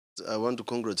First, I want to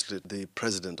congratulate the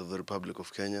President of the Republic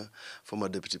of Kenya, former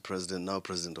Deputy President, now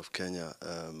President of Kenya,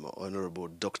 Honorable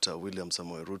Dr. William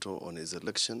Ruto, on his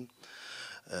election,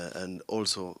 and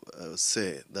also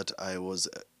say that I was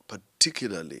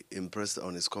particularly impressed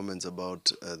on his comments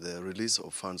about the release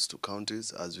of funds to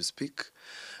counties as we speak.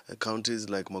 Counties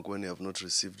like Makueni have not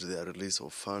received their release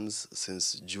of funds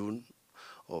since June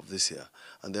of this year,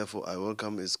 and therefore I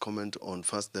welcome his comment on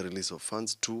first the release of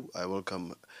funds. Two, I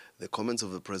welcome the comments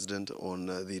of the President on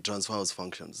the transfer house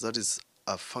functions. That is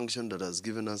a function that has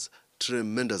given us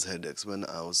tremendous headaches when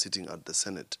I was sitting at the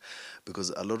Senate, because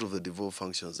a lot of the devolved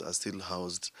functions are still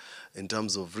housed in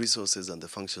terms of resources and the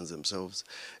functions themselves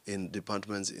in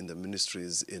departments, in the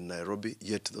ministries in Nairobi,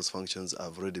 yet those functions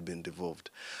have already been devolved.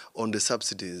 On the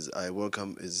subsidies, I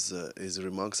welcome his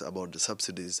remarks about the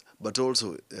subsidies, but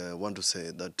also want to say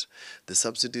that the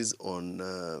subsidies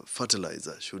on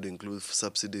fertilizer should include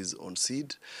subsidies on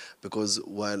seed, because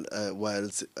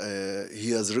whilst he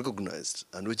has recognized,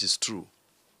 and which is true,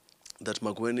 that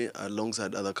Makueni,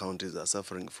 alongside other counties, are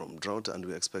suffering from drought, and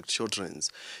we expect short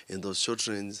rains. In those short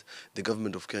rains, the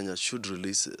government of Kenya should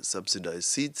release subsidized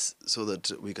seeds so that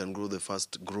we can grow the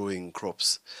fast-growing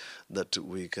crops that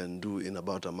we can do in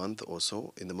about a month or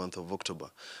so, in the month of October,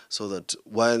 so that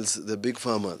whilst the big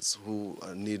farmers who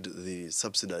need the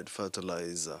subsidized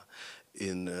fertilizer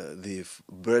in the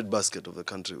breadbasket of the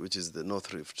country, which is the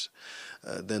North Rift,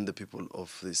 then the people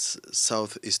of this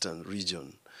southeastern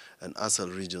region and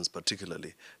ASAL regions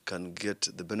particularly can get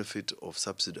the benefit of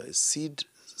subsidized seed,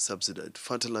 subsidized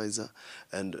fertilizer,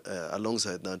 and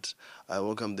alongside that, I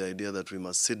welcome the idea that we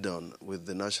must sit down with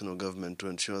the national government to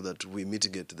ensure that we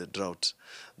mitigate the drought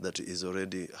that is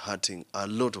already hurting a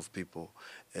lot of people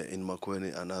in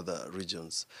Makueni and other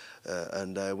regions.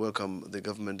 And I welcome the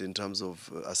government in terms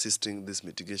of assisting this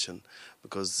mitigation,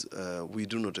 because we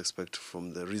do not expect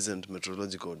from the recent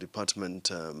meteorological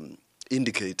department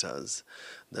indicators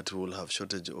that we will have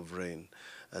shortage of rain,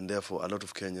 and therefore a lot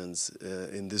of Kenyans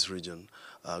in this region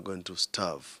are going to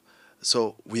starve.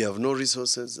 So we have no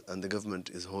resources, and the government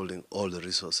is holding all the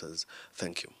resources.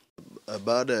 Thank you.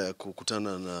 Baada ya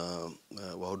kukutana na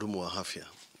wahudumu wa afya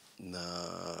na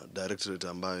directorate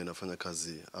ambayo inafanya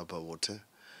kazi hapa wote,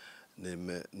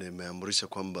 nimeamrisha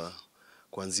kwamba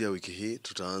kuanzia wiki hii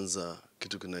tutaanza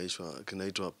kitu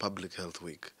kinaitwa Public Health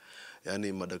Week.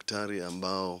 Yaani madaktari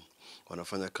ambao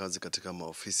wanafanya kazi katika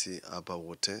maofisi hapa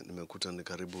wote, nimekuta ni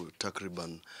karibu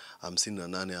takriban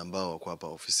 58 ambao wako hapa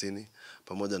ofisini,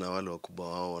 pamoja na wale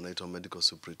wakubwa wao wanaitwa medical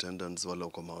superintendents, wale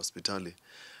wako mahospitali.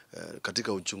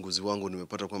 Katika uchunguzi wangu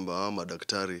nimepata kwamba hao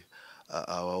madaktari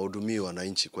hawahudumii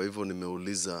wananchi. Kwa hivyo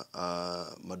nimeuliza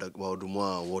wahudumu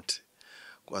wao wote,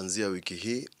 kuanzia wiki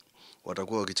hii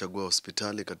watakuwa wakichagua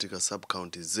hospitali katika sub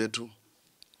counties zetu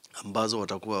ambazo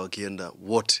watakuwa wakienda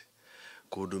wote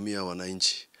kuhudumia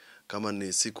wananchi. Kama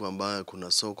ni siku ambayo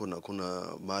kuna soko na kuna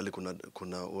mahali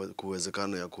kuna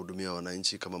uwezekano ya kuhudumia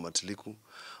wananchi kama Matiliku,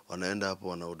 wanaenda hapo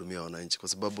wanahudumia wananchi, kwa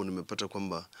sababu nimepata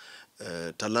kwamba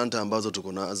talanta ambazo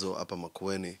tuko nazo hapa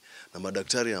Makueni na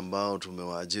madaktari ambao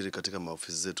tumewaajiri katika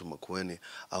maofisi zetu Makueni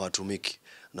hawatumiki,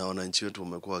 na wananchi wetu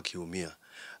wamekuwa wakiumia.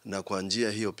 Na kwa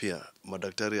njia hiyo pia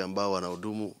madaktari ambao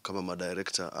wanahudumu kama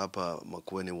madirector hapa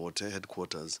Makueni wote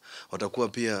headquarters watakuwa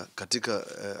pia katika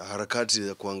harakati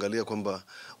ya kuangalia kwamba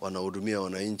wanahudumia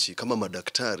wananchi. Kama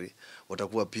madaktari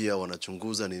watakuwa pia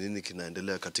wanachunguza ni nini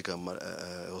kinaendelea katika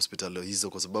hospitali hizo,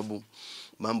 kwa sababu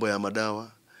mambo ya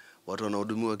madawa, watu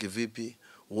wanahudumiwa kivipi,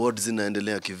 wards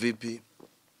zinaendelea kivipi,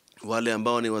 wale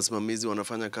ambao ni wasimamizi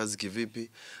wanafanya kazi kivipi,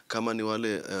 kama ni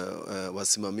wale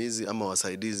wasimamizi ama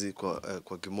wasaidizi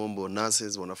kwa kimombo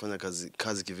nurses wanafanya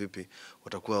kazi kivipi,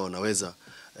 watakuwa wanaweza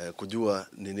kujua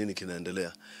ni nini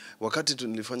kinaendelea. Wakati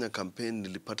nilifanya campaign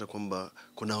nilipata kwamba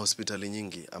kuna hospitali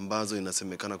nyingi ambazo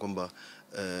inasemekana kwamba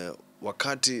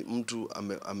wakati mtu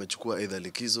amechukua either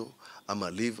likizo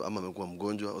ama leave ama amekuwa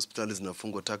mgonjwa, hospitali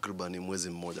zinafungwa takriban mwezi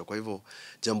mmoja. Kwa hivyo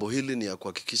jambo hili ni ya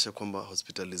kuhakikisha kwamba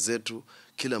hospitali zetu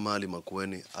kila mahali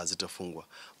Makueni hazitafungwa.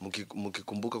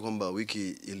 Mkikumbuka kwamba wiki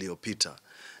iliyopita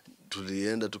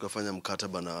tulienda tukafanya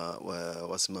mkataba na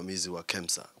wasimamizi wa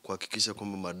KEMSA kuhakikisha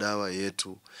kwamba madawa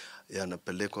yetu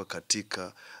yanapelekwa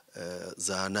katika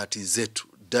zahanati zetu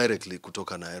directly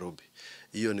kutoka Nairobi.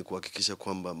 Hiyo ni kuhakikisha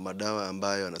kwamba madawa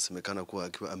ambayo yanasemekana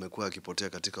kuwa amekuwa akipotea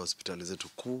katika hospitali zetu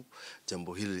kuu,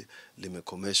 jambo hili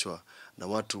limekomeshwa na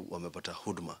watu wamepata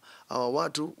huduma. Hawa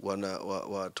watu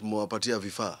tumewapatia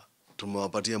vifaa,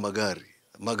 tumewapatia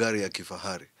magari ya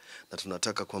kifahari, na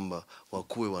tunataka kwamba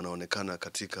wakuwe wanaonekana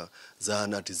katika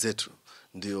zahanati zetu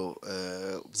ndio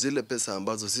zile pesa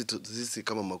ambazo sisi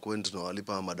kama Makueni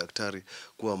tunawalipa madaktari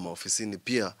kuwa maofisini,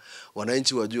 pia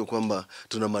wananchi wajue kwamba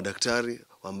tuna madaktari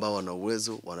ambao wana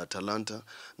uwezo, wana talanta,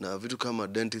 na vitu kama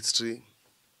dentistry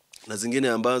na zingine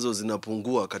ambazo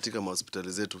zinapungua katika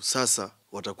hospitali zetu. Sasa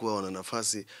watakuwa wana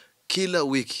nafasi kila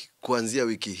wiki. Kuanzia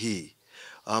wiki hii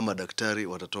madaktari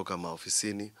watatoka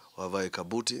maofisini wavae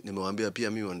kabuti. Nimewaambia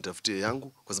pia mimi wanitafutie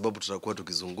yangu, kwa sababu tutakuwa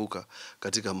tukizunguka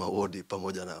katika mawodi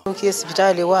pamoja nao.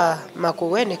 Hospitali wa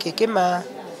Makueni kikima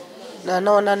na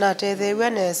naona natethewe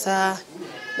nesa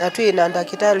na twina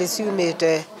ndakitali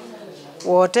siumite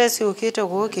wote siukite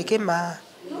kukikima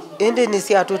indi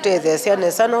nisi atutethe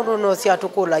nesa no si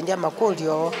atukula nyama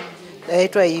kulio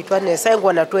naitwa itwa nesa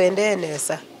ngwana twende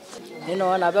nesa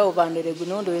ninaona ba upandire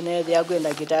gunondo ine ya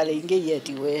kwenda kitale ingi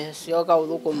yetiwe sioka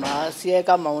uthukuma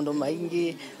sieka maundu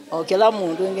maingi o kila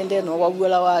mundu ngende no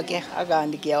wagula wake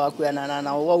akaandikia wakwana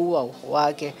na wau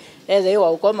wake ethe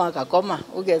wa ukoma akakoma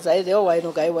ugeza ethe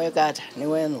wainuka iwekata ni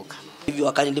wenuka. Hivi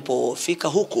wakati nilipofika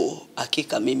huko,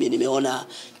 hakika mimi nimeona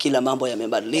kila mambo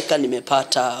yamebadilika.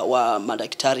 Nimepata wa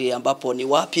madaktari ambapo ni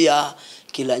wapya,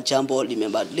 kila jambo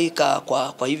limebadilika.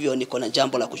 Kwa hivyo niko na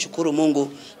jambo la kushukuru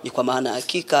Mungu, ni kwa maana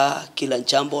hakika kila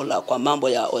jambo kwa mambo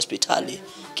ya hospitali,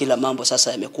 kila mambo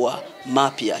sasa yamekuwa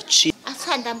mapya.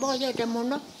 Asante mboja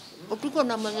demono utuko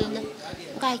na mazenya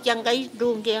ngachanga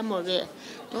idunge amore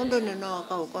nondo nino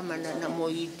ukoma na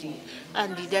moiti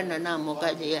andidana na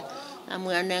mokaje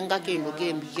amwanenga kindu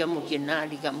kembija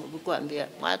mukinali kama kukwambia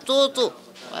watoto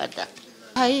wata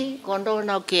hai kondo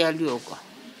na kialioko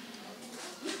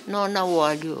nona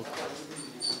walioko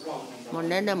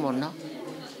monene mona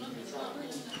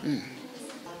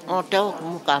otao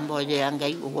kumukamboje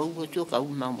yangai uwo choka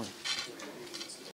umamwe